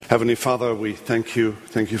Heavenly Father, we thank you.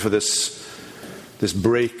 Thank you for this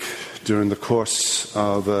break during the course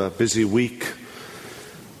of a busy week.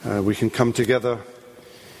 We can come together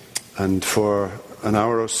and for an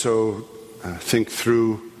hour or so think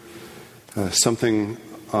through something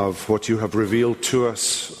of what you have revealed to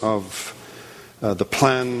us of the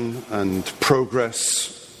plan and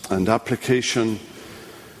progress and application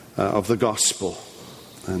of the gospel.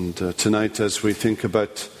 And tonight, as we think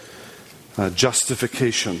about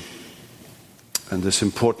justification and this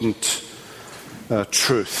important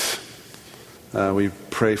truth, we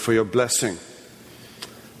pray for your blessing.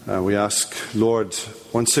 We ask, Lord,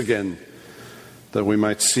 once again, that we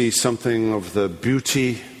might see something of the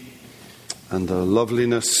beauty and the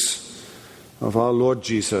loveliness of our Lord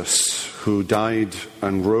Jesus, who died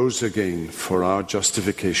and rose again for our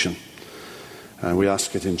justification. And we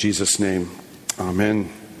ask it in Jesus' name.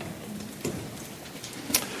 Amen.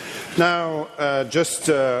 Now, just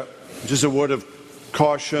a word of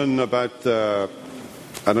caution about I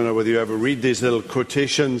don't know whether you ever read these little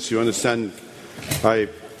quotations. You understand, I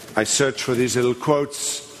search for these little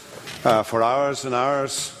quotes for hours and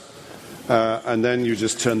hours, and then you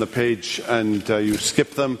just turn the page and you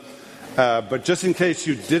skip them. But just in case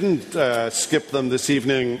you didn't skip them this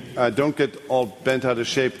evening, don't get all bent out of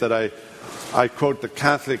shape that I quote the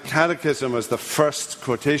Catholic Catechism as the first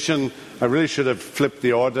quotation. I really should have flipped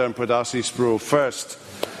the order and put R.C. Sproul first,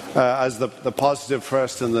 as the positive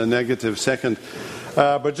first and the negative second.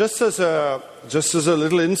 But just as a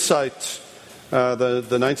little insight, the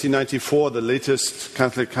 1994, the latest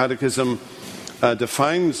Catholic Catechism,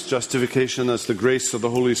 defines justification as the grace of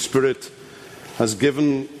the Holy Spirit has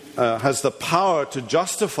the power to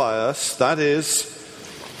justify us, that is,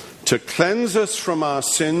 to cleanse us from our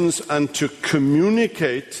sins and to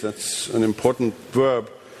communicate, that's an important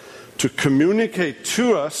verb, to communicate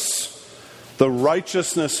to us the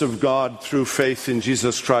righteousness of God through faith in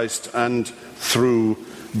Jesus Christ and through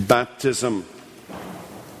baptism.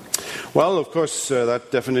 Well, of course,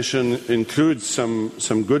 that definition includes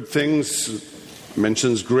some good things. It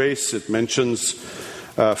mentions grace, it mentions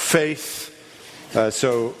faith.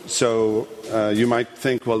 So you might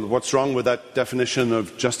think, well, what's wrong with that definition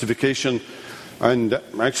of justification? And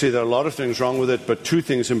actually, there are a lot of things wrong with it, but two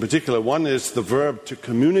things in particular. One is the verb to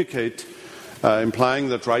communicate, implying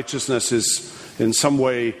that righteousness is in some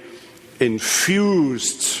way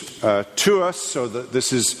infused to us, so that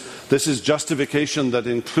this is justification that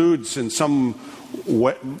includes in some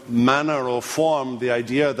manner or form the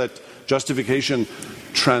idea that justification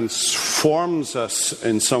transforms us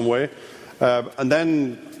in some way. And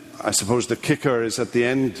then, I suppose the kicker is at the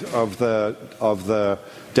end of the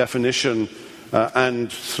definition, and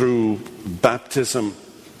through baptism,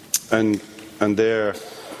 and there,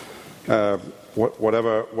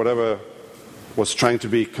 whatever was trying to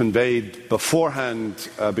be conveyed beforehand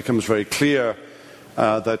becomes very clear,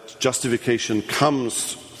 that justification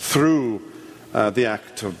comes through the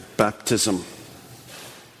act of baptism.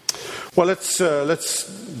 Well, let's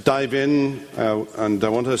dive in, and I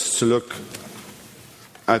want us to look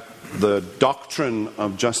at the doctrine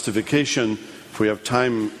of justification. If we have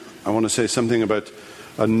time, I want to say something about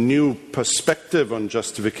a new perspective on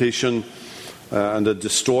justification and a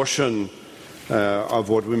distortion of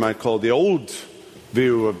what we might call the old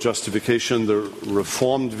view of justification, the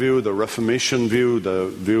Reformed view, the Reformation view, the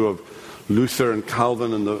view of Luther and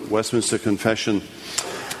Calvin and the Westminster Confession.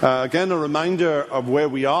 Again, a reminder of where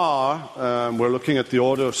we are. We're looking at the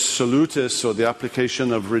Ordo Salutis, or the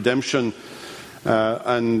application of redemption,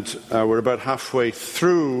 and we're about halfway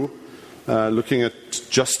through looking at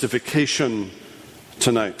justification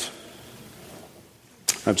tonight.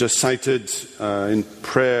 I've just cited in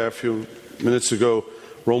prayer a few minutes ago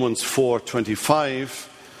Romans 4:25,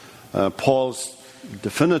 Paul's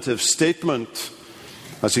definitive statement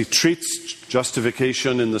as he treats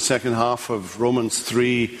justification in the second half of Romans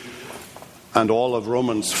 3 and all of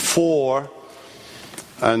Romans 4.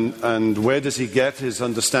 And where does he get his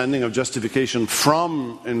understanding of justification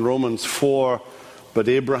from in Romans 4? But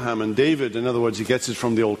Abraham and David, in other words, he gets it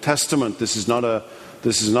from the Old Testament. This is not a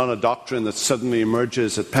doctrine that suddenly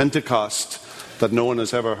emerges at Pentecost that no one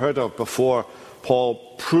has ever heard of before. Paul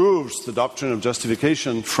proves the doctrine of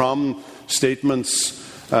justification from statements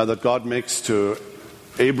that God makes to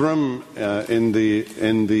Abram in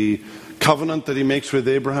the covenant that he makes with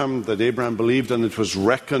Abraham, that Abraham believed and it was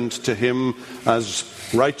reckoned to him as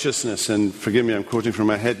righteousness. And forgive me, I'm quoting from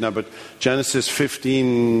my head now, but Genesis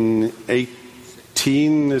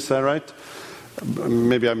 15:18, is that right?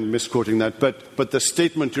 Maybe I'm misquoting that. But the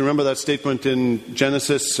statement, you remember that statement in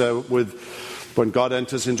Genesis when God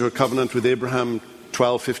enters into a covenant with Abraham,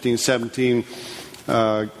 12, 15, 17,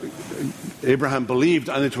 Abraham believed,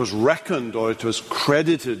 and it was reckoned, or it was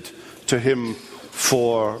credited to him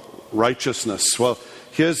for righteousness. Well,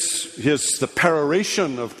 here's the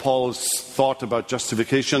peroration of Paul's thought about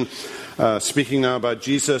justification, speaking now about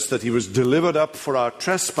Jesus, that he was delivered up for our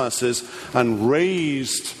trespasses and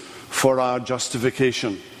raised for our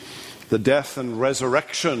justification. The death and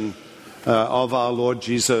resurrection of our Lord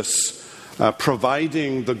Jesus,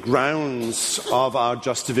 providing the grounds of our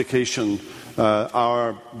justification,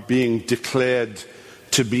 our being declared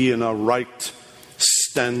to be in a right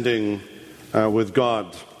standing with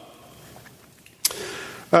God.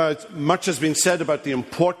 Much has been said about the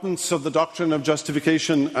importance of the doctrine of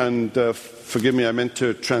justification, and forgive me, I meant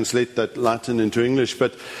to translate that Latin into English,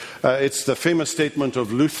 but it's the famous statement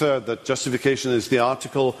of Luther that justification is the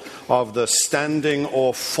article of the standing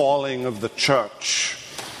or falling of the church.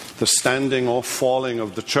 The standing or falling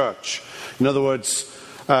of the church. In other words,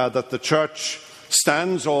 that the church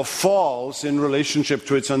stands or falls in relationship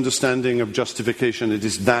to its understanding of justification. It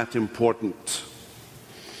is that important.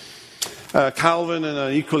 Calvin, in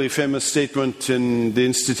an equally famous statement in the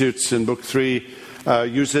Institutes in Book 3,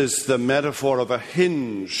 uses the metaphor of a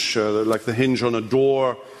hinge, like the hinge on a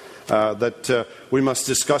door, that we must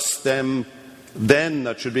discuss them then.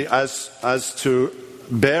 That should be as to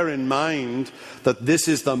bear in mind that this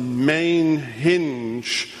is the main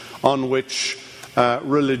hinge on which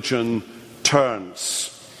religion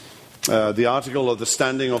turns. The article of the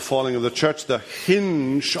standing or falling of the church, the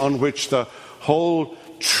hinge on which the whole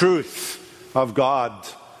truth of God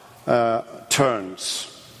turns.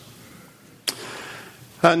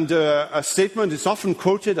 And a statement is often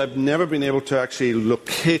quoted. I've never been able to actually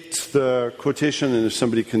locate the quotation, and if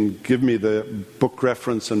somebody can give me the book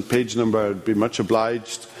reference and page number, I'd be much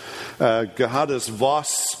obliged. Gehadas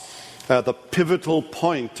Voss, the pivotal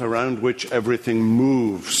point around which everything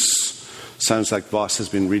moves. Sounds like Voss has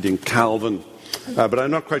been reading Calvin, but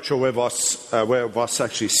I'm not quite sure where Voss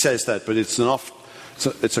actually says that. But it's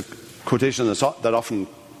a quotation that often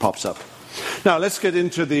pops up. Now let's get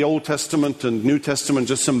into the Old Testament and New Testament.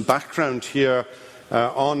 Just some background here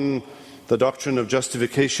on the doctrine of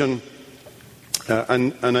justification,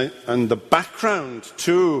 and the background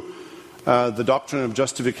to the doctrine of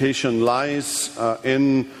justification lies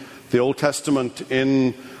in the Old Testament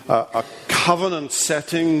in a covenant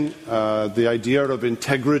setting, the idea of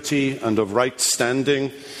integrity and of right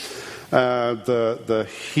standing. The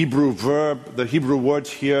Hebrew word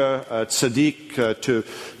here, tzaddik,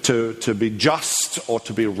 to be just or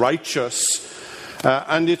to be righteous,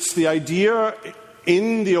 and it's the idea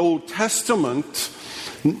in the Old Testament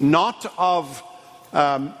not of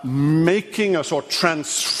making us or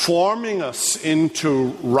transforming us into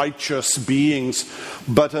righteous beings,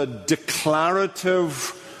 but a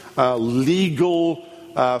declarative, legal,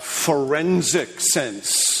 forensic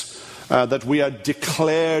sense. That we are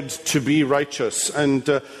declared to be righteous. And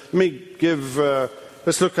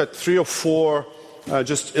let's look at 3 or 4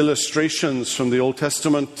 just illustrations from the Old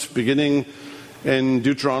Testament, beginning in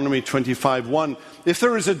Deuteronomy 25:1. If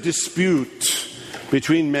there is a dispute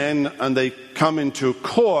between men and they come into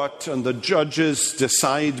court and the judges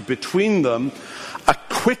decide between them,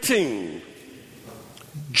 acquitting,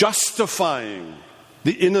 justifying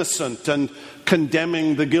the innocent and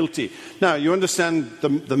condemning the guilty. Now, you understand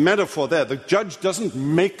the metaphor there. The judge doesn't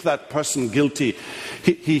make that person guilty.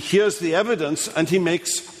 He hears the evidence and he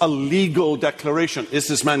makes a legal declaration. Is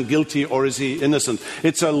this man guilty or is he innocent?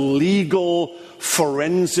 It's a legal,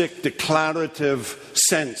 forensic, declarative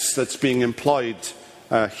sense that's being employed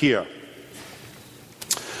here.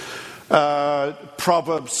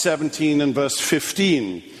 Proverbs 17 and verse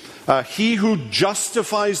 15. He who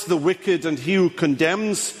justifies the wicked and he who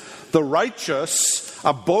condemns the righteous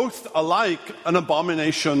are both alike an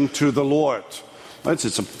abomination to the Lord. Right?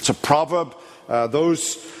 It's a proverb.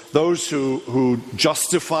 Those who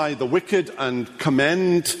justify the wicked and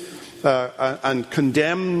commend and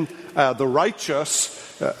condemn the righteous,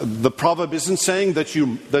 the proverb isn't saying that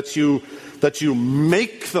you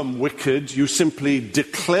make them wicked. You simply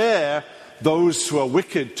declare those who are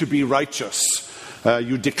wicked to be righteous.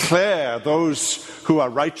 You declare those who are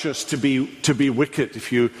righteous to be wicked.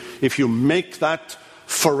 If you make that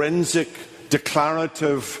forensic,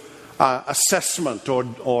 declarative assessment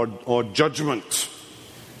or judgment.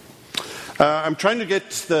 I'm trying to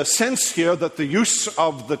get the sense here that the use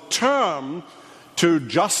of the term to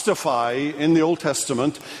justify in the Old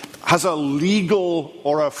Testament has a legal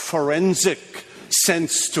or a forensic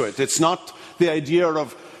sense to it. It's not the idea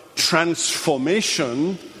of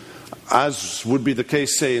transformation, as would be the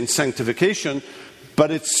case, say, in sanctification,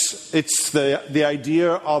 but it's the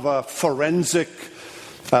idea of a forensic,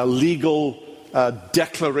 legal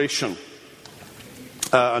declaration.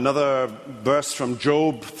 Another verse from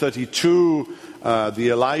Job 32, the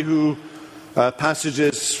Elihu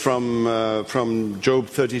passages from Job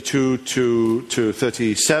 32 to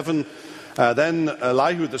 37. Then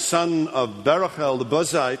Elihu, the son of Berachel the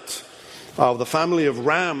Buzite, of the family of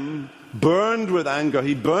Ram, burned with anger.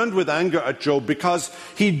 He burned with anger at Job because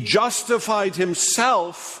he justified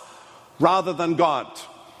himself rather than God.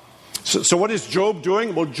 So what is Job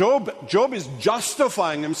doing? Well, Job is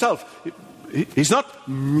justifying himself. He's not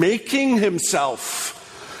making himself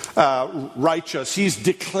righteous. He's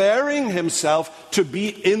declaring himself to be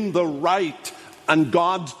in the right and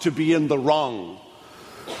God to be in the wrong.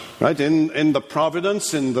 Right? In the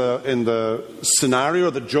providence, in the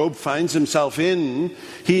scenario that Job finds himself in,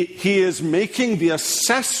 he is making the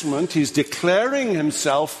assessment. He's declaring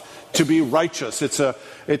himself to be righteous. It's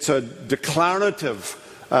a declarative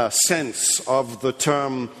sense of the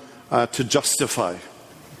term to justify.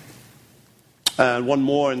 And one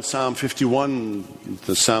more in Psalm 51,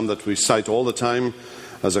 the psalm that we cite all the time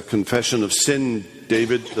as a confession of sin,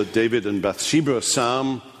 the David and Bathsheba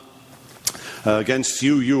psalm. Against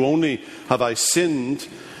you only have I sinned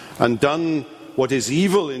and done what is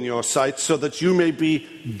evil in your sight, so that you may be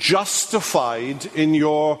justified in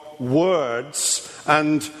your words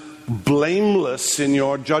and blameless in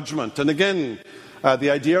your judgment. And again,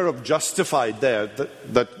 the idea of justified there,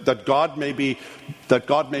 that God may be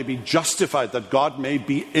justified, that God may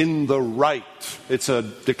be in the right. It's a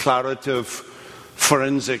declarative,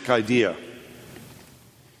 forensic idea.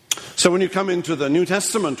 So when you come into the New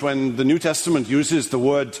Testament, when the New Testament uses the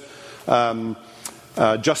word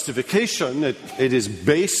justification, it is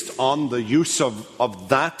based on the use of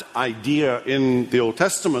that idea in the Old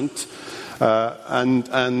Testament.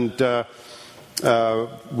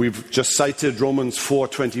 We've just cited Romans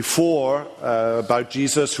 4:24 about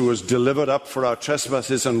Jesus, who was delivered up for our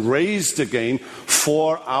trespasses and raised again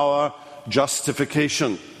for our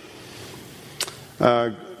justification.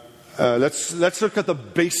 Let's look at the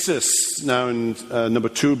basis now in number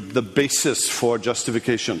 2, the basis for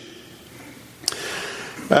justification.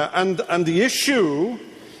 And the issue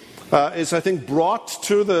is, I think, brought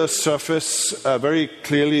to the surface very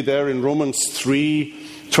clearly there in Romans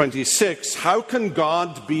 3:26. How can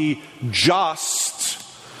God be just?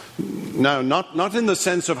 Now, not in the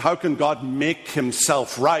sense of how can God make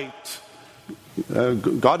himself right.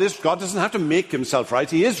 God doesn't have to make himself right.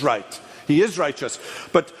 He is right. He is righteous.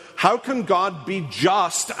 But how can God be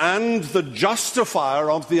just and the justifier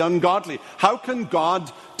of the ungodly? How can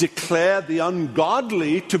God declare the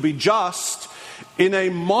ungodly to be just in a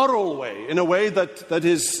moral way, in a way that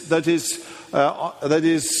is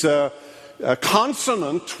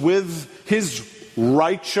consonant with his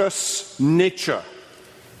righteous nature?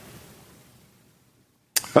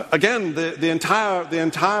 Again, the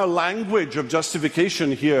entire language of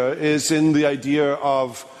justification here is in the idea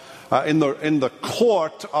of in the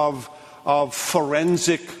court of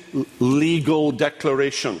forensic legal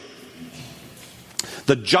declaration.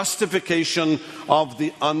 The justification of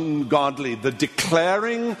the ungodly, the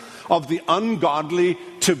declaring of the ungodly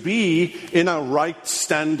to be in a right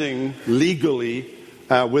standing legally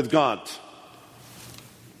with God.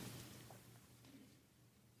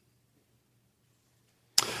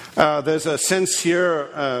 There's a sense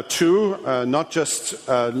here too, not just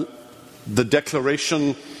the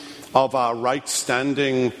declaration of our right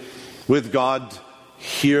standing with God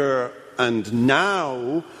here and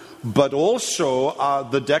now, but also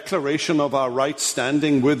the declaration of our right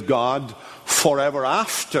standing with God forever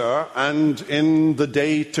after and in the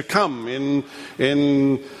day to come,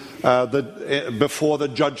 before the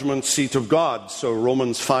judgment seat of God. So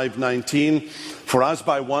Romans 5:19, for as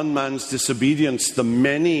by one man's disobedience the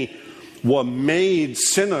many were made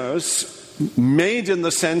sinners, made in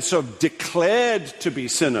the sense of declared to be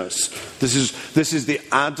sinners. This is the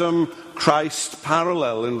Adam-Christ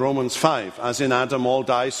parallel in Romans 5. As in Adam all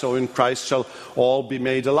die, so in Christ shall all be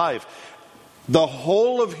made alive. The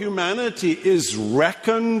whole of humanity is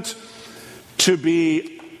reckoned to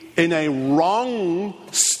be in a wrong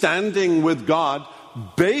standing with God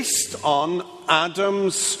based on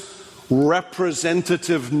Adam's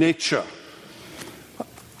representative nature.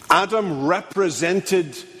 Adam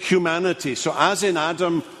represented humanity. So as in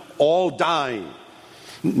Adam, all die.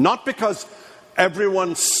 Not because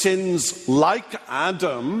everyone sins like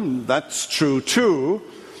Adam, that's true too,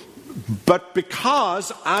 but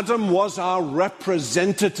because Adam was our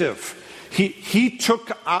representative. He took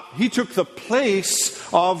the place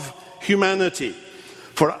of humanity.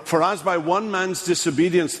 For as by one man's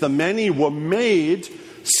disobedience the many were made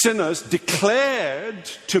sinners, declared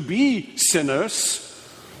to be sinners,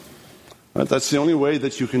 Right? That's the only way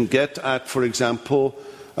that you can get at, for example,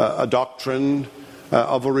 a doctrine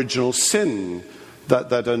of original sin,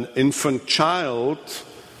 that an infant child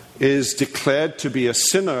is declared to be a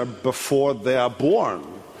sinner before they are born,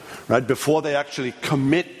 right? Before they actually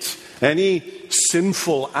commit any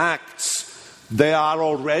sinful acts, they are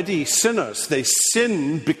already sinners. They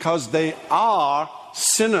sin because they are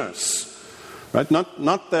sinners. Right?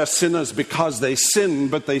 Not they're sinners because they sin,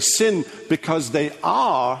 but they sin because they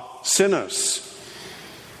are sinners.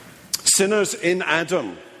 Sinners in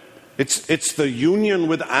Adam. It's the union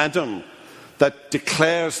with Adam that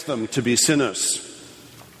declares them to be sinners.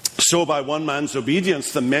 So by one man's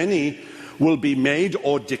obedience, the many will be made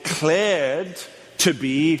or declared to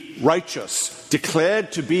be righteous,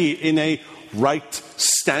 declared to be in a right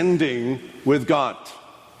standing with God.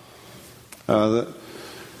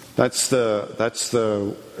 That's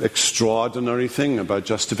the extraordinary thing about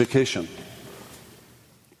justification.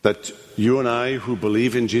 That you and I who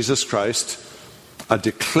believe in Jesus Christ are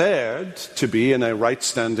declared to be in a right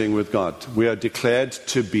standing with God. We are declared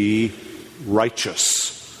to be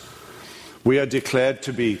righteous. We are declared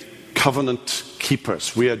to be covenant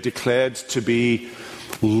keepers. We are declared to be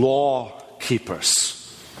law keepers.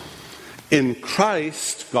 In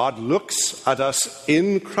Christ, God looks at us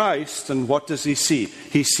in Christ, and what does he see?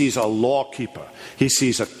 He sees a law keeper. He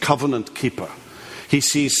sees a covenant keeper. He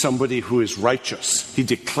sees somebody who is righteous. He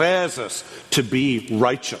declares us to be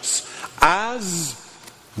righteous as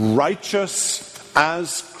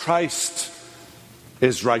Christ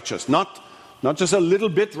is righteous. Not just a little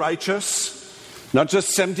bit righteous, not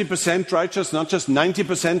just 70% righteous, not just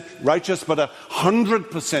 90% righteous, but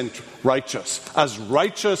 100%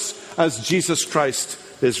 righteous as Jesus Christ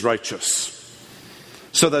is righteous.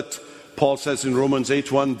 So that Paul says in Romans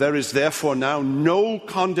 8:1, there is therefore now no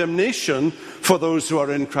condemnation for those who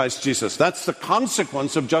are in Christ Jesus. That's the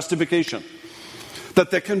consequence of justification.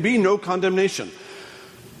 That there can be no condemnation.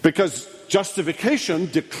 Because justification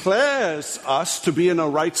declares us to be in a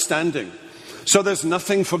right standing. So there's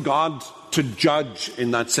nothing for God to judge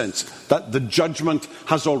in that sense. That the judgment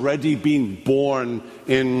has already been borne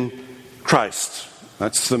in Christ.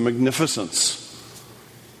 That's the magnificence.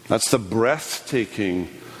 That's the breathtaking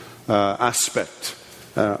aspect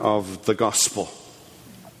of the gospel.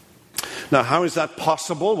 Now, how is that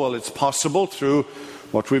possible? Well, it's possible through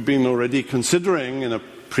what we've been already considering in a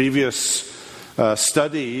previous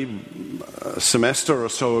study a semester or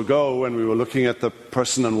so ago when we were looking at the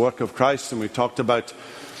person and work of Christ, and we talked about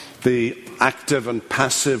the active and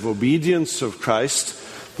passive obedience of Christ.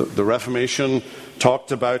 The Reformation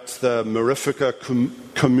talked about the Mirifica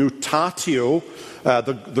commutatio,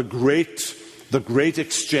 the great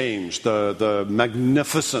exchange, the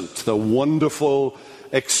magnificent, the wonderful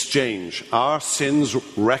exchange. Our sins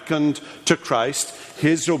reckoned to Christ,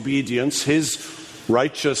 his obedience, his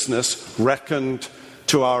righteousness reckoned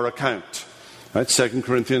to our account. Right? 2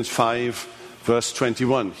 Corinthians 5, verse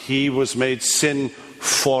 21. He was made sin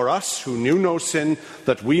for us who knew no sin,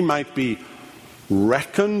 that we might be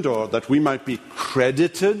reckoned, or that we might be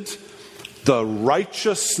credited, the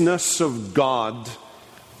righteousness of God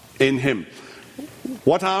in him.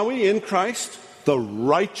 What are we in Christ? The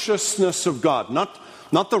righteousness of God. Not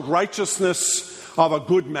the righteousness of a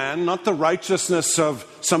good man, not the righteousness of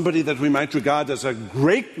somebody that we might regard as a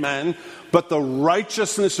great man, but the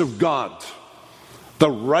righteousness of God. The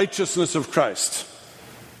righteousness of Christ.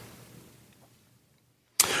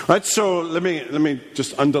 Right, so let me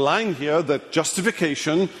just underline here that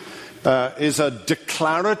justification is a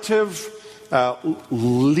declarative,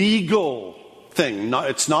 legal thing.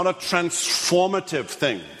 It's not a transformative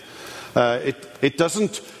thing. It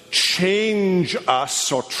doesn't change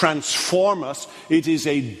us or transform us. It is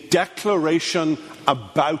a declaration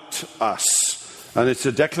about us. And it's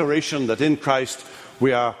a declaration that in Christ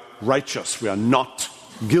we are righteous. We are not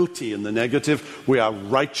guilty in the negative. We are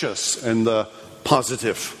righteous in the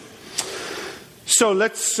positive. So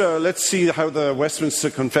let's see how the Westminster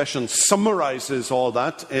Confession summarizes all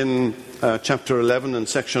that in chapter 11 and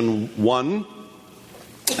section 1.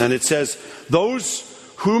 And it says, those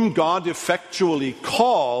whom God effectually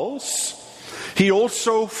calls, he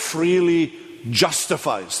also freely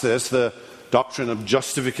justifies. There's the doctrine of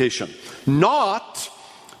justification. Not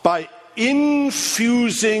by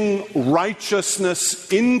infusing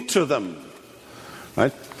righteousness into them.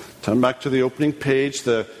 Right? Turn back to the opening page,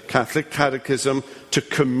 the Catholic Catechism, to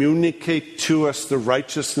communicate to us the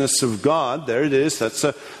righteousness of God. There it is. That's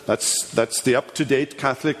the up-to-date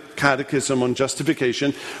Catholic Catechism on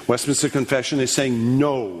justification. Westminster Confession is saying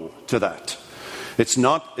no to that. It's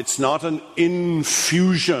not an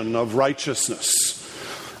infusion of righteousness,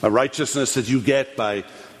 a righteousness that you get by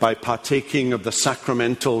partaking of the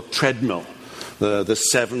sacramental treadmill, the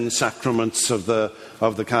 7 sacraments of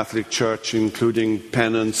the Catholic Church, including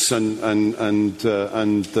penance and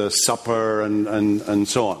the supper and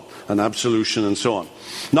so on, and absolution and so on.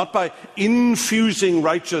 Not by infusing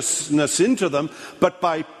righteousness into them, but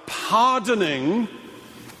by pardoning.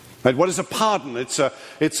 Right? What is a pardon? It's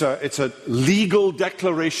a legal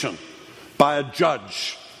declaration by a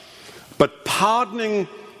judge. But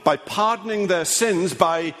by pardoning their sins,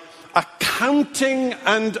 by accounting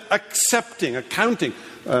and accepting. Accounting.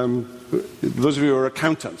 Those of you who are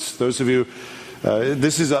accountants, those of you,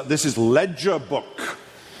 this is ledger book.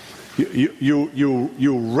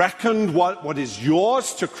 You reckon what is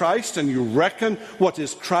yours to Christ, and you reckon what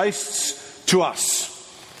is Christ's to us.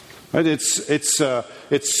 Right?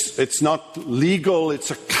 It's not legal.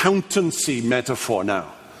 It's accountancy metaphor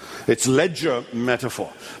now. It's ledger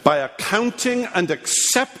metaphor. By accounting and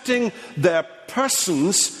accepting their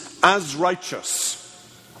persons as righteous.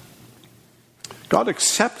 God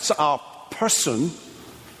accepts our person.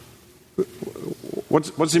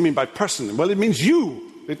 What does he mean by person? Well, it means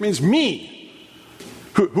you. It means me.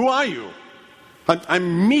 Who are you?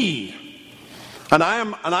 I'm me. And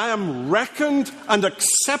I am reckoned and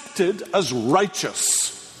accepted as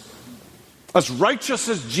righteous. As righteous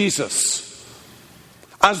as Jesus.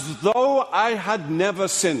 As though I had never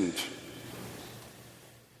sinned.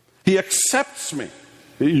 He accepts me.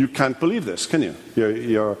 You can't believe this, can you?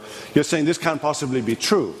 You're saying this can't possibly be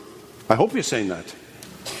true. I hope you're saying that.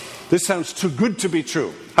 This sounds too good to be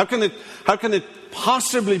true. How can it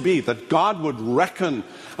possibly be that God would reckon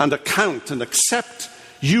and account and accept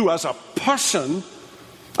you as a person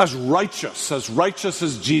as righteous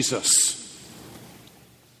as Jesus?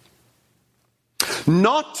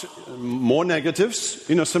 Not more negatives.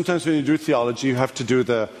 You know, sometimes when you do theology, you have to do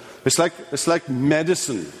it's like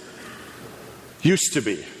medicine used to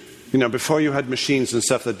be. You know, before you had machines and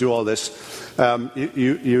stuff that do all this,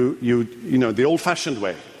 you know, the old-fashioned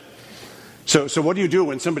way. So what do you do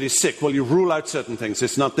when somebody's sick? Well, you rule out certain things.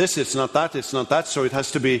 It's not this, it's not that, it's not that, so it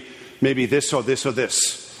has to be maybe this or this or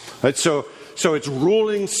this. Right? So it's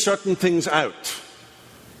ruling certain things out.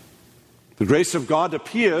 The grace of God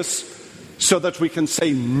appears so that we can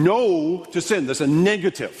say no to sin. There's a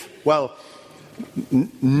negative. Well,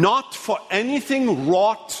 not for anything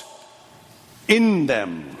wrought in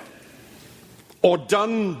them or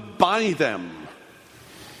done by them.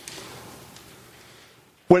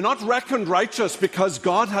 We're not reckoned righteous because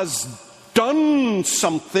God has done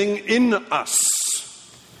something in us.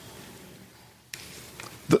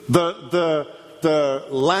 The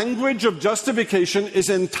language of justification is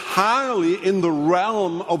entirely in the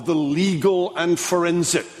realm of the legal and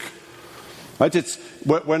forensic. Right?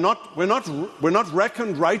 We're not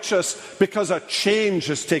reckoned righteous because a change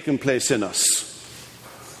has taken place in us.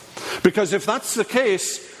 Because if that's the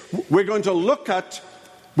case, we're going to look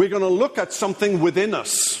at something within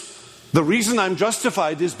us. The reason I'm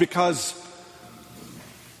justified is because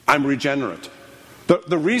I'm regenerate.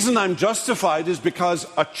 The reason I'm justified is because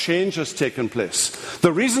a change has taken place.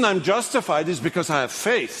 The reason I'm justified is because I have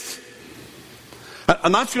faith.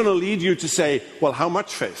 And that's going to lead you to say, well, how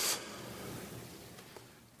much faith?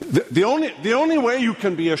 The only way you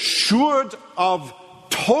can be assured of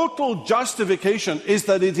total justification is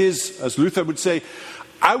that it is, as Luther would say,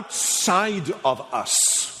 outside of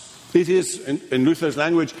us. It is, in Luther's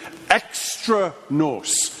language, extra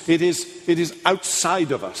nos. It is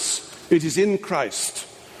outside of us. It is in Christ.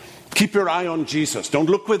 Keep your eye on Jesus. Don't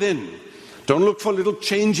look within. Don't look for little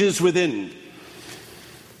changes within.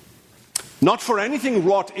 Not for anything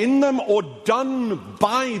wrought in them or done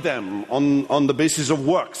by them on the basis of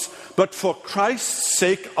works, but for Christ's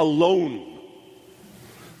sake alone.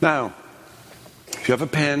 Now, if you have a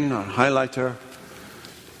pen or a highlighter,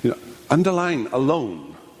 underline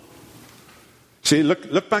alone. See,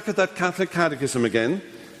 look back at that Catholic Catechism again.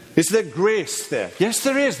 Is there grace there? Yes,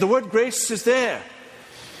 there is. The word grace is there.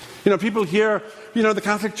 People hear, the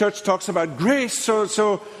Catholic Church talks about grace, so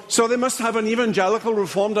they must have an evangelical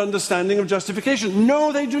reformed understanding of justification.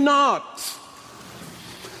 No, they do not.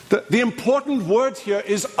 The important word here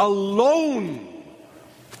is alone.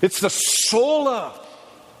 It's the sola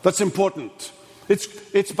that's important.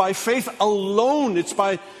 It's by faith alone. It's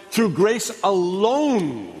through grace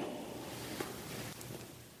alone.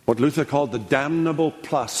 What Luther called the damnable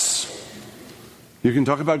plus. You can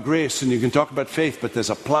talk about grace and you can talk about faith, but there's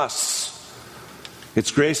a plus.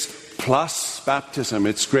 It's grace plus baptism.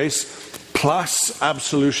 It's grace plus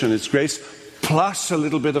absolution. It's grace plus a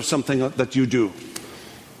little bit of something that you do.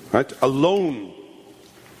 Right? Alone.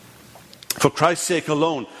 For Christ's sake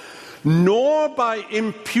alone. nor by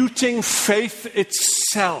imputing faith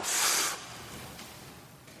itself.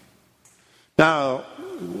 Now,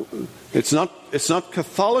 it's not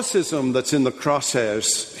Catholicism that's in the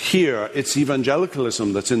crosshairs here, it's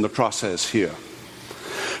evangelicalism that's in the crosshairs here.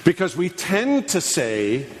 Because we tend to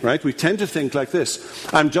say, right, we tend to think like this: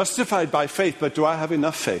 I'm justified by faith, but do I have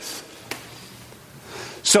enough faith?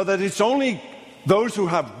 So that it's only those who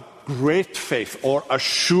have great faith or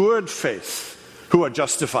assured faith who are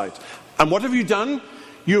justified. And what have you done?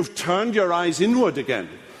 You've turned your eyes inward again.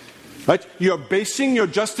 Right? You're basing your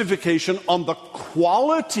justification on the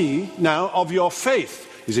quality now of your faith.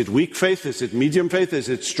 Is it weak faith? Is it medium faith? Is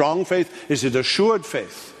it strong faith? Is it assured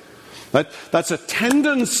faith? Right? That's a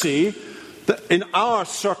tendency in our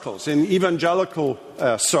circles, in evangelical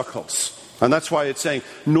circles. And that's why it's saying,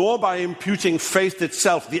 nor by imputing faith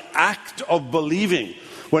itself, the act of believing.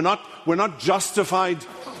 We're not justified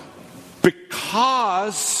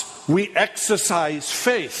because we exercise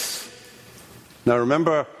faith. Now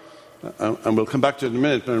remember, and we'll come back to it in a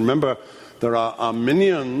minute, but remember, there are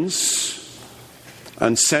Arminians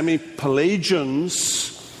and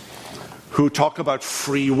semi-Pelagians who talk about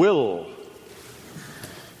free will.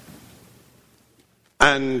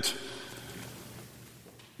 And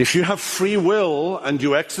if you have free will and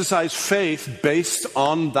you exercise faith based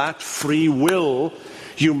on that free will,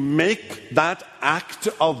 you make that act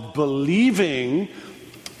of believing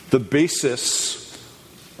the basis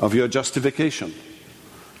of your justification.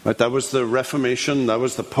 Right? That was the Reformation, that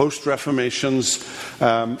was the post-Reformation's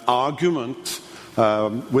argument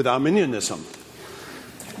with Arminianism.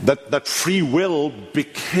 That free will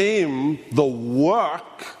became the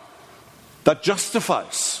work that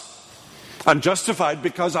justifies. I'm justified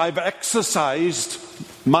because I've exercised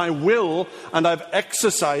my will and I've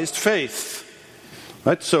exercised faith.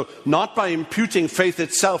 Right? So not by imputing faith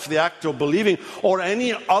itself, the act of believing, or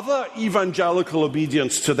any other evangelical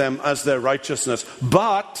obedience to them as their righteousness,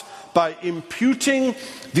 but by imputing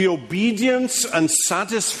the obedience and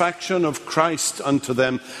satisfaction of Christ unto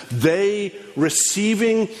them, they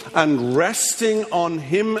receiving and resting on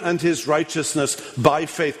him and his righteousness by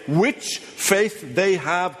faith, which faith they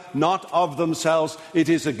have not of themselves, it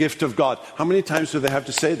is a gift of God. How many times do they have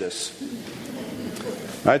to say this?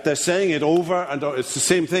 Right, they're saying it over and over. It's the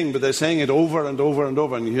same thing, but they're saying it over and over and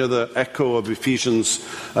over. And you hear the echo of Ephesians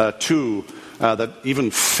 2, that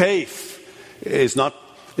even faith is not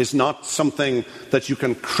something that you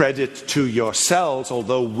can credit to yourselves,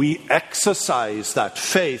 although we exercise that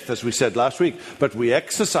faith, as we said last week. But we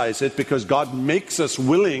exercise it because God makes us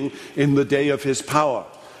willing in the day of his power.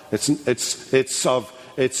 It's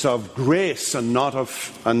of grace and not a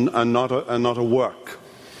work.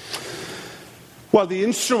 Well, the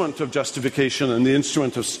instrument of justification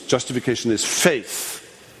is faith.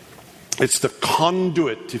 It's the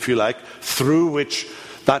conduit, if you like, through which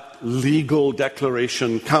that legal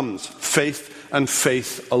declaration comes. Faith and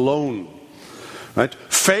faith alone. Right?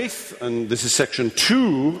 Faith, and this is section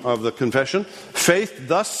 2 of the confession, faith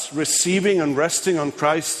thus receiving and resting on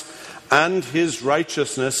Christ and his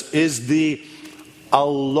righteousness is the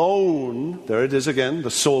alone, there it is again,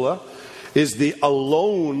 the sola, is the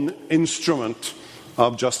alone instrument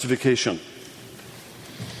of justification.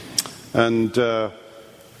 And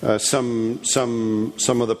some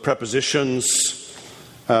of the prepositions,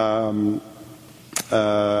 and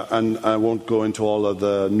I won't go into all of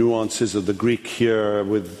the nuances of the Greek here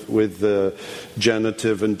with the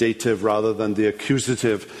genitive and dative rather than the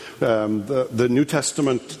accusative. The New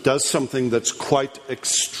Testament does something that's quite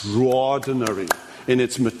extraordinary in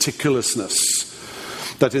its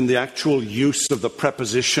meticulousness, that in the actual use of the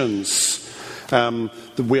prepositions,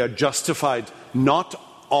 we are justified not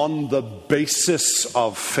on the basis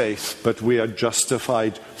of faith, but we are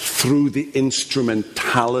justified through the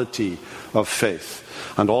instrumentality of faith.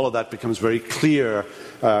 And all of that becomes very clear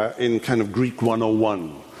in kind of Greek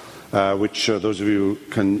 101, which those of you who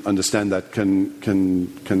can understand that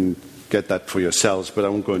can get that for yourselves, but I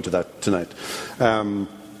won't go into that tonight.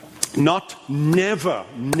 Never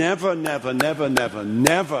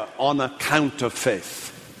on account of faith.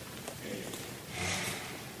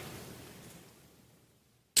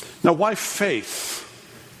 Now, why faith?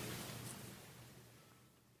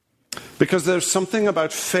 Because there's something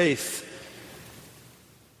about faith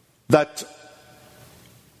that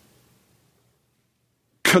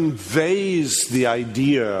conveys the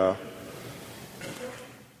idea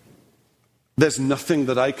there's nothing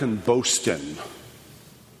that I can boast in.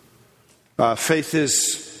 Faith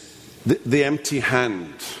is the empty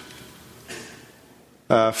hand.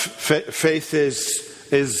 Faith is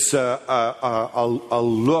a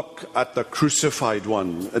look at the crucified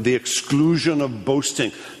one, the exclusion of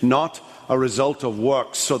boasting, not a result of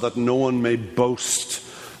works, so that no one may boast,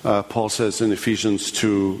 Paul says in Ephesians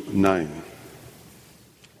 2:9.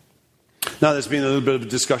 Now, there's been a little bit of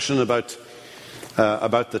discussion about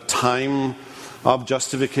the time of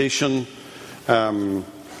justification.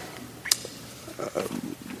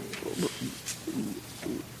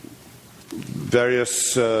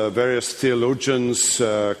 Various theologians,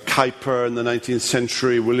 Kuyper in the 19th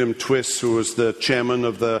century, William Twiss, who was the chairman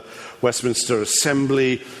of the Westminster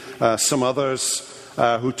Assembly, some others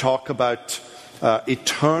who talk about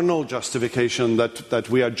eternal justification, that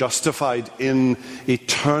we are justified in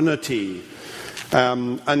eternity.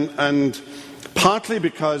 And partly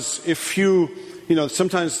because if you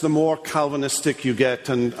sometimes the more Calvinistic you get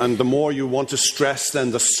and the more you want to stress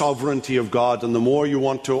then the sovereignty of God, and the more you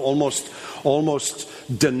want to almost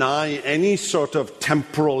deny any sort of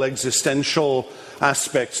temporal existential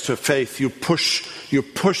aspects to faith, you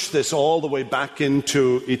push this all the way back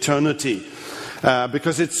into eternity,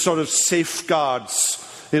 because it sort of safeguards,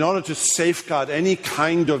 in order to safeguard any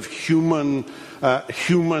kind of human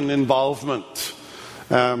involvement.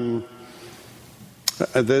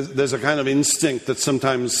 There's a kind of instinct that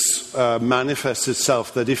sometimes manifests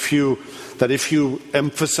itself, that if you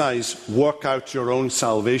emphasize work out your own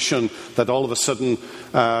salvation, that all of a sudden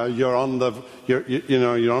you're on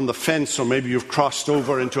the fence, or maybe you've crossed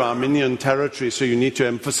over into Arminian territory, so you need to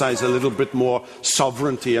emphasize a little bit more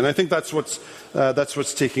sovereignty. And I think that's what's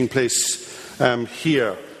taking place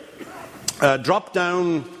here. Drop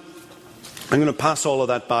down. I'm going to pass all of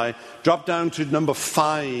that by. Drop down to number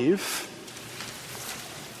 5.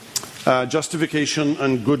 Justification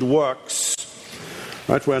and good works.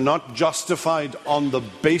 Right? We're not justified on the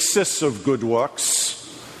basis of good works.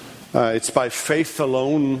 It's by faith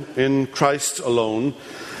alone, in Christ alone.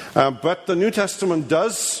 But the New Testament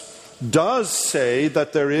does say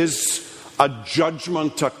that there is a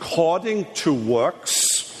judgment according to works.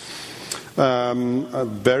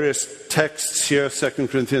 Various texts here, 2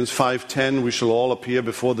 Corinthians 5:10, we shall all appear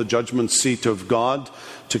before the judgment seat of God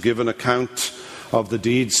to give an account of the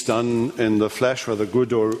deeds done in the flesh, whether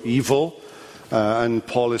good or evil. And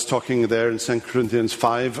Paul is talking there in 2 Corinthians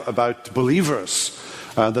 5 about believers,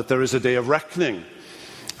 that there is a day of reckoning.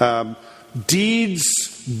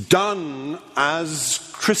 Deeds done as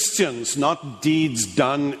Christians, not deeds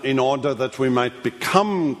done in order that we might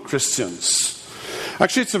become Christians.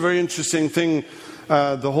 Actually, it's a very interesting thing,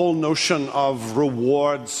 the whole notion of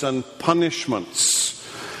rewards and punishments.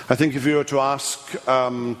 I think if you were to ask,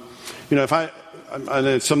 and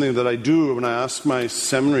it's something that I do when I ask my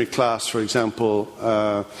seminary class, for example,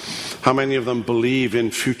 how many of them believe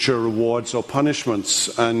in future rewards or punishments.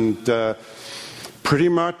 And pretty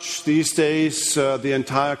much these days, the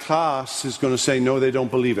entire class is going to say, no, they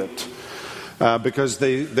don't believe it. Because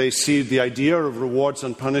they see the idea of rewards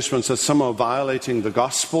and punishments as somehow violating the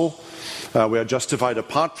gospel. We are justified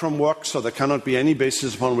apart from works, so there cannot be any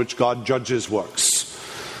basis upon which God judges works.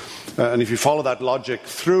 And if you follow that logic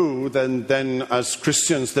through, then as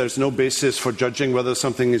Christians, there's no basis for judging whether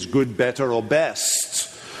something is good, better, or best.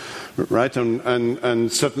 Right?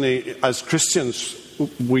 And certainly as Christians,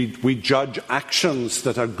 we judge actions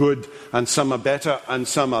that are good, and some are better, and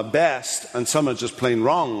some are best, and some are just plain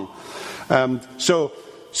wrong. And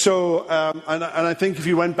I think if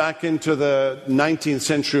you went back into the 19th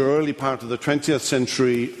century, early part of the 20th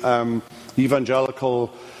century, evangelical,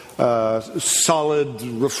 solid,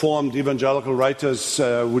 reformed evangelical writers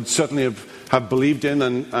would certainly have believed in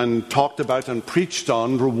and talked about and preached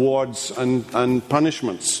on rewards and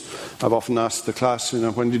punishments. I've often asked the class,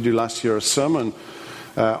 when did you last hear a sermon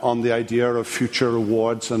on the idea of future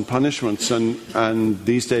rewards and punishments? And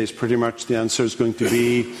these days, pretty much the answer is going to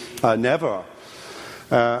be never.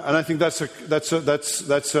 And I think that's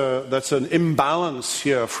an imbalance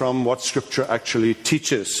here from what Scripture actually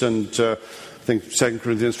teaches. And I think 2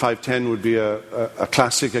 Corinthians 5:10 would be a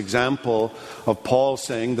classic example of Paul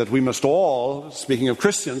saying that we must all, speaking of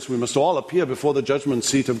Christians, we must all appear before the judgment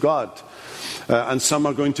seat of God. And some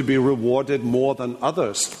are going to be rewarded more than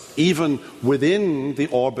others, even within the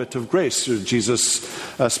orbit of grace. Jesus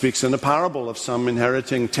speaks in a parable of some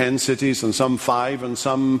inheriting 10 cities, and some 5, and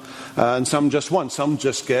some just 1. Some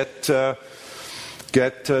just get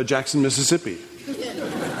Jackson, Mississippi.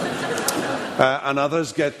 And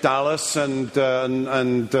others get Dallas and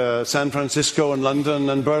San Francisco and London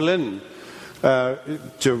and Berlin,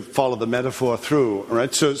 to follow the metaphor through.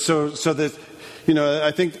 Right? So that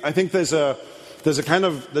I think there's a kind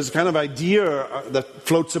of idea that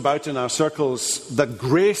floats about in our circles that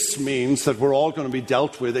grace means that we're all going to be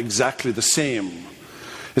dealt with exactly the same.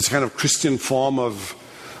 It's a kind of Christian form of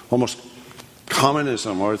almost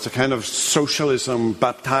communism, or it's a kind of socialism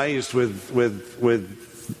baptized with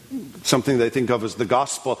something they think of as the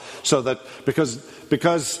gospel, so that because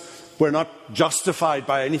we're not justified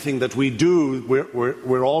by anything that we do,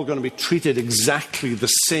 we're all going to be treated exactly the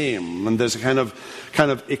same, and there's a kind of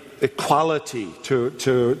equality to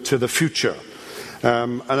the future,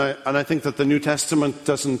 and I think that the New Testament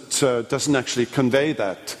doesn't actually convey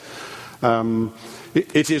that.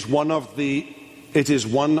 It is one of the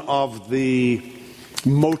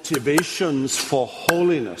motivations for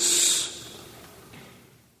holiness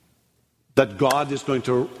that God is going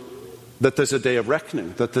to, that there's a day of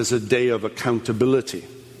reckoning, that there's a day of accountability.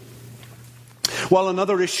 Well,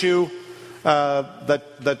 another issue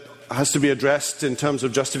that has to be addressed in terms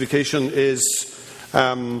of justification is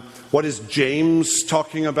what is James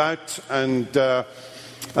talking about? And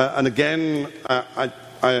again, I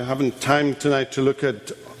haven't time tonight to look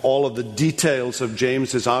at all of the details of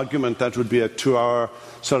James's argument. That would be a 2-hour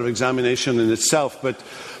sort of examination in itself.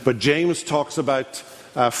 But James talks about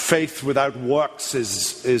faith without works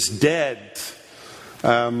is dead.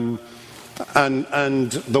 And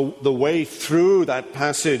the way through that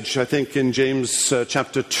passage, I think in James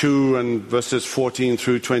chapter 2 and verses 14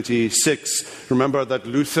 through 26, remember that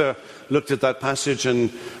Luther looked at that passage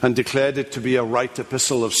and declared it to be a right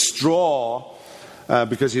epistle of straw,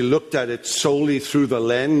 because he looked at it solely through the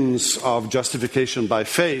lens of justification by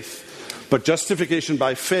faith. But justification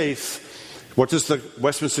by faith, what does the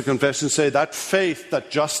Westminster Confession say? That faith that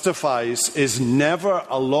justifies is never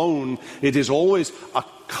alone. It is always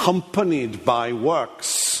accompanied by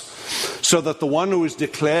works. So that the one who is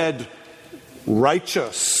declared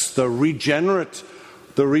righteous, the regenerate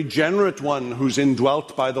one who's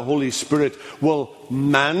indwelt by the Holy Spirit, will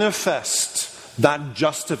manifest that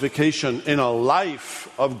justification in a life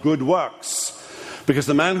of good works. Because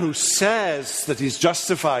the man who says that he's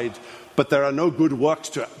justified, but there are no good works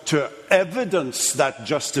to evidence that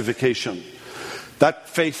justification, that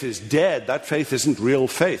faith is dead. That faith isn't real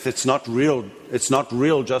faith. It's not real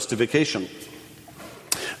justification.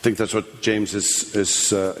 I think that's what James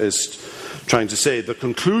is trying to say. The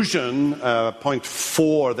conclusion, point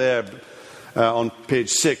 4 there on page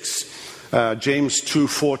 6, James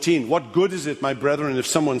 2:14. What good is it, my brethren, if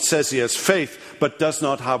someone says he has faith but does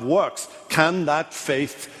not have works? Can that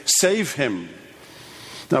faith save him?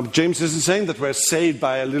 Now, James isn't saying that we're saved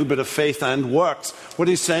by a little bit of faith and works. What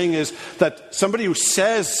he's saying is that somebody who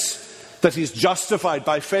says that he's justified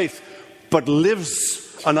by faith but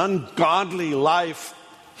lives an ungodly life,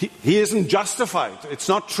 he isn't justified. It's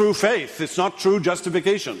not true faith. It's not true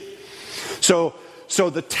justification. So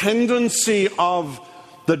the tendency of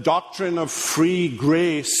the doctrine of free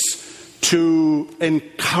grace to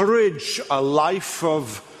encourage a life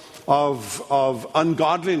of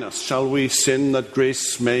ungodliness. Shall we sin that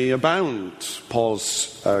grace may abound?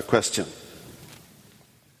 Paul's question.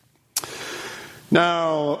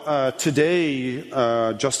 Now, today,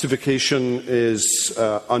 justification is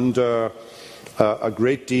under a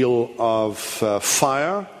great deal of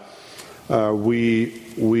fire.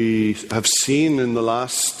 We have seen in the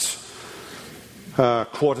last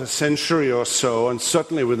quarter century or so, and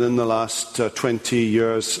certainly within the last 20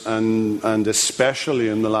 years, and especially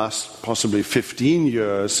in the last possibly 15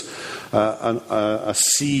 years, a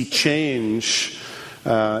sea change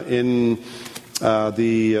in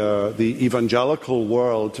the evangelical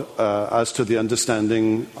world as to the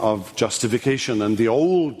understanding of justification. And the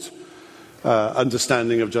old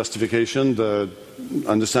understanding of justification, the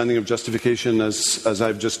understanding of justification as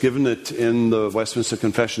I've just given it in the Westminster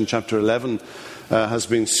Confession, chapter 11, has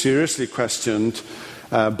been seriously questioned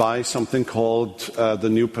by something called the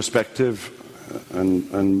New Perspective,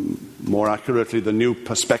 and more accurately, the New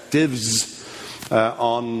Perspectives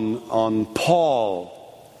on Paul.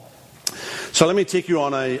 So let me take you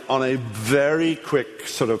on a very quick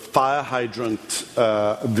sort of fire hydrant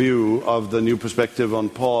view of the New Perspective on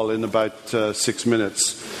Paul in about 6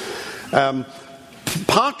 minutes.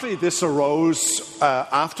 Partly this arose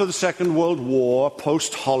after the Second World War,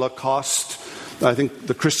 post-Holocaust. I think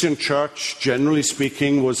the Christian church, generally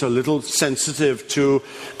speaking, was a little sensitive to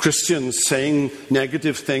Christians saying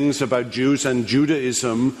negative things about Jews and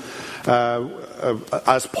Judaism,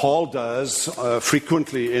 as Paul does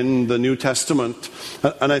frequently in the New Testament.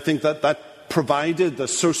 And I think that provided the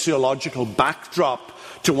sociological backdrop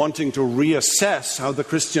to wanting to reassess how the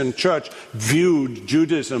Christian church viewed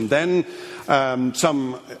Judaism. Then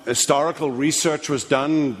some historical research was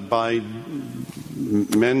done by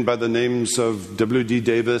men by the names of W.D.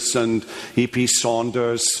 Davis and E.P.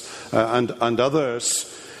 Saunders and others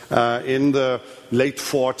in the late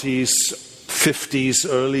 40s, 50s,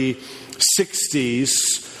 early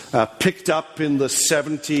 60s, picked up in the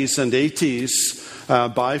 70s and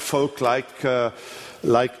 80s by folk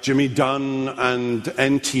like Jimmy Dunn and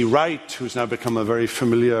N.T. Wright, who's now become a very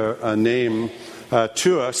familiar name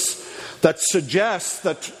to us, that suggests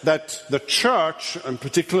that the church, and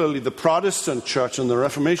particularly the Protestant church and the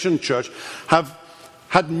Reformation church,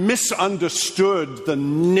 had misunderstood the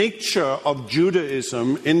nature of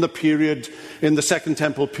Judaism in the Second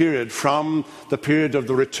Temple period, from the period of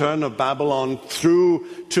the return of Babylon through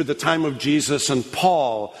to the time of Jesus and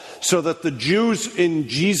Paul, so that the Jews in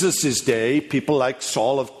Jesus' day, people like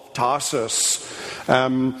Saul of Tarsus,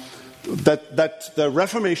 that the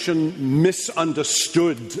Reformation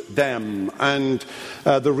misunderstood them, and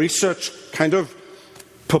the research kind of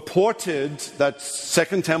purported that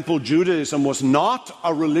Second Temple Judaism was not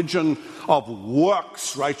a religion of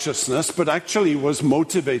works righteousness, but actually was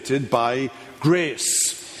motivated by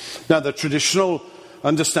grace. Now, the traditional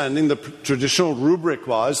understanding, the traditional rubric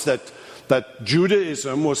was that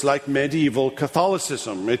Judaism was like medieval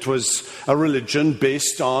Catholicism. It was a religion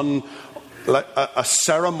based on a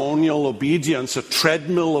ceremonial obedience, a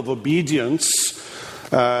treadmill of obedience,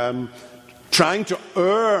 trying to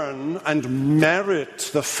earn and merit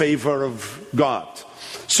the favor of God.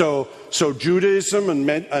 So Judaism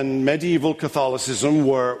and medieval Catholicism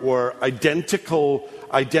were identical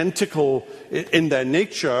in their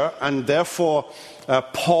nature, and therefore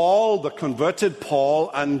Paul, the converted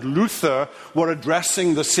Paul, and Luther were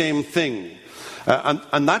addressing the same thing.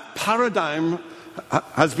 And that paradigm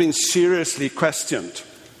has been seriously questioned.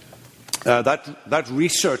 That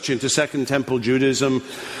research into Second Temple Judaism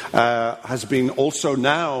has been also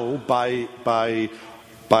now by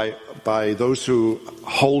those who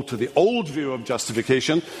hold to the old view of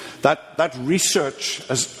justification. That research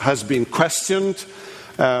has been questioned,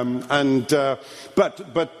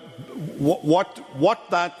 but what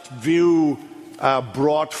that view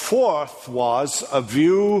brought forth was a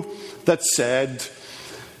view that said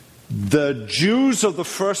the Jews of the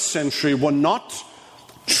first century were not.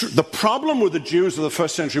 The problem with the Jews of the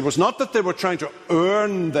first century was not that they were trying to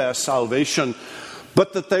earn their salvation,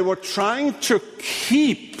 but that they were trying to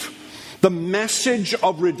keep the message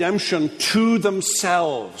of redemption to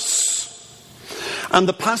themselves. And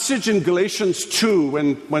the passage in Galatians 2,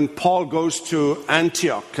 when Paul goes to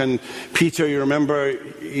Antioch, and Peter, you remember,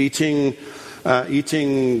 eating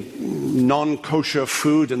non-kosher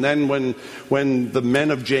food, and then when the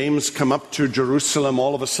men of James come up to Jerusalem,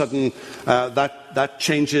 all of a sudden that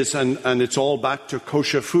changes, and it's all back to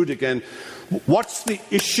kosher food again. What's the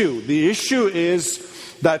issue? The issue is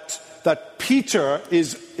that Peter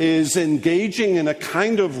is engaging in a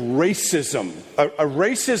kind of racism, a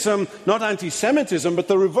racism, not anti-Semitism, but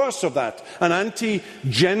the reverse of that, an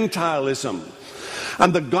anti-Gentilism.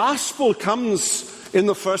 And the gospel comes in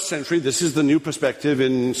the first century, this is the new perspective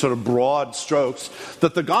in sort of broad strokes,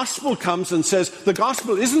 that the gospel comes and says the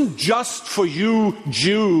gospel isn't just for you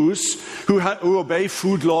Jews who obey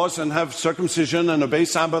food laws and have circumcision and obey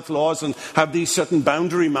Sabbath laws and have these certain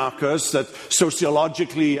boundary markers that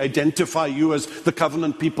sociologically identify you as the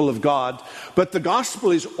covenant people of God, but the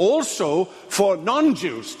gospel is also for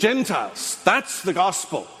non-Jews, Gentiles. That's the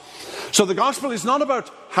gospel. So the gospel is not about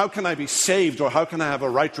how can I be saved or how can I have a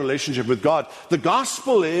right relationship with God. The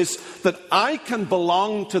gospel is that I can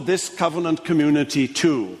belong to this covenant community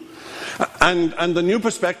too. And the new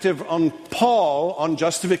perspective on Paul, on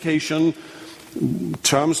justification,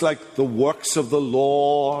 terms like the works of the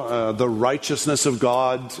law, the righteousness of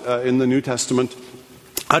God in the New Testament,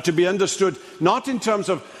 are to be understood not in terms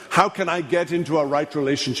of how can I get into a right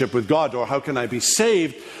relationship with God or how can I be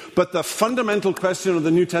saved, but the fundamental question of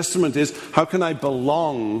the New Testament is how can I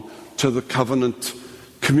belong to the covenant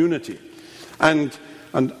community? And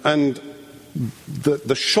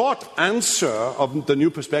the short answer of the new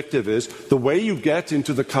perspective is the way you get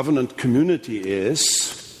into the covenant community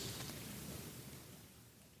is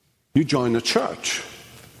you join a church.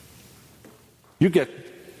 You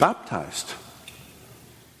get baptized.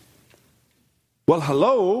 Well,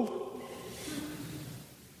 hello.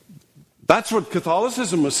 That's what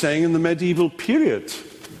Catholicism was saying in the medieval period.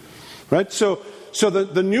 Right? So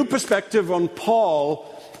the new perspective on Paul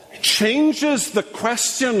changes the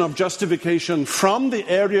question of justification from the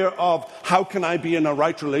area of how can I be in a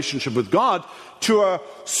right relationship with God to a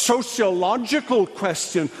sociological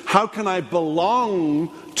question, how can I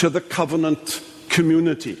belong to the covenant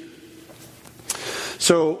community?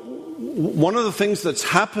 So one of the things that's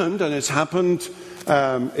happened, and it's happened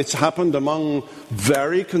among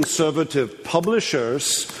very conservative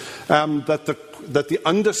publishers, that the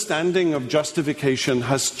understanding of justification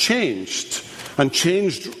has changed, and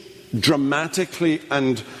changed dramatically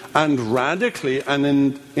and radically and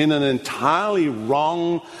in an entirely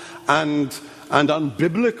wrong and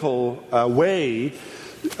unbiblical way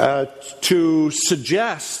to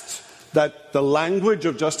suggest that the language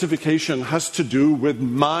of justification has to do with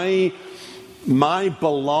my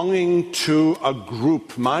belonging to a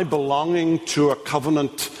group, my belonging to a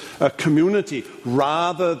covenant community,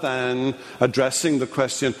 rather than addressing the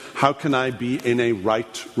question, how can I be in a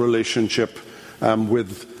right relationship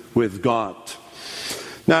with God?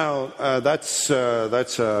 Now, that's a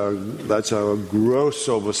gross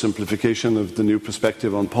oversimplification of the new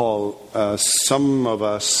perspective on Paul. Some of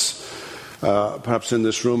us, perhaps in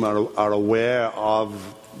this room, are aware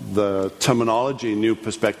of the terminology new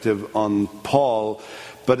perspective on Paul,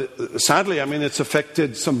 but sadly, it's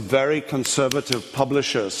affected some very conservative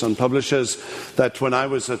publishers, and publishers that when I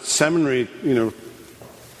was at seminary,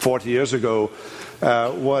 40 years ago,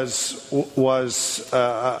 was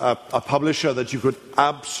a publisher that you could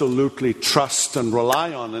absolutely trust and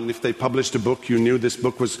rely on, and if they published a book, you knew this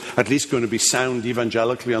book was at least going to be sound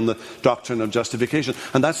evangelically on the doctrine of justification,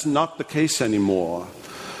 and that's not the case anymore.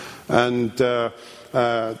 And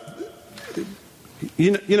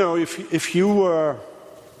if you were,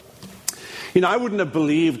 I wouldn't have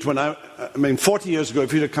believed 40 years ago,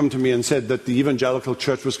 if you'd have come to me and said that the evangelical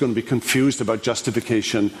church was going to be confused about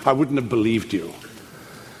justification, I wouldn't have believed you.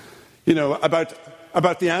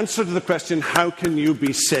 About the answer to the question, how can you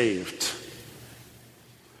be saved?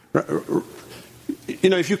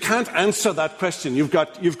 If you can't answer that question, you've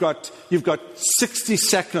got 60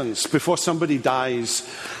 seconds before somebody dies,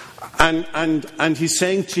 and he's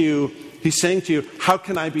saying to you, how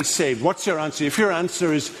can I be saved? What's your answer? If your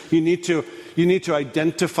answer is you need to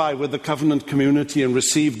identify with the covenant community and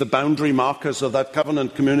receive the boundary markers of that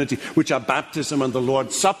covenant community, which are baptism and the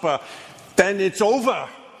Lord's Supper, then it's over.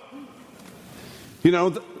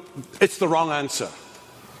 It's the wrong answer.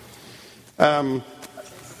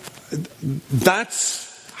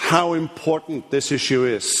 That's how important this issue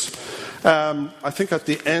is. I think at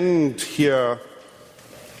the end here,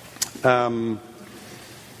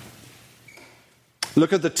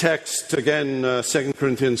 look at the text again, 2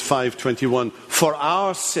 Corinthians 5:21. For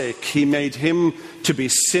our sake he made him to be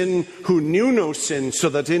sin who knew no sin, so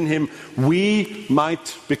that in him we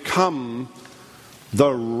might become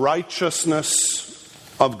the righteousness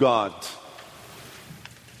of God.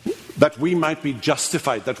 That we might be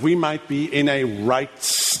justified, that we might be in a right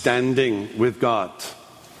standing with God.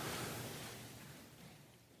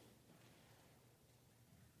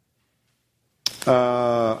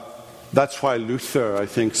 That's why Luther, I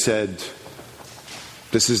think, said,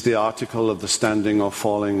 this is the article of the standing or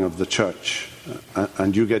falling of the church.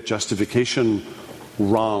 And you get justification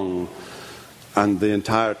wrong, and the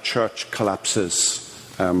entire church collapses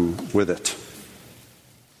with it.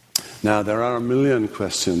 Now, there are a million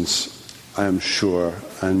questions, I am sure,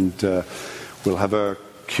 and we'll have a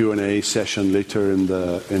Q&A session later in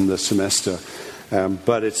the semester.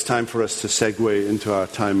 But it's time for us to segue into our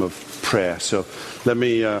time of prayer. So let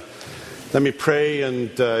me pray, and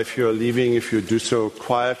if you're leaving, if you do so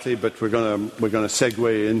quietly, but we're going to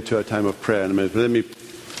segue into a time of prayer in a minute. But let me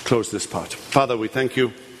close this part. Father, we thank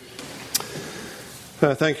you.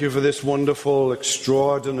 Thank you for this wonderful,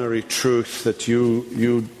 extraordinary truth that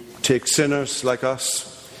you take sinners like us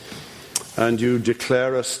and you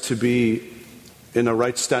declare us to be in a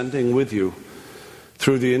right standing with you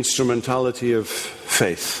through the instrumentality of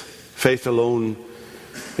faith alone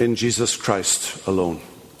in Jesus Christ alone.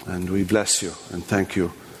 And we bless you and thank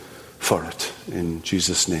you for it. In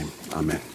Jesus' name, amen.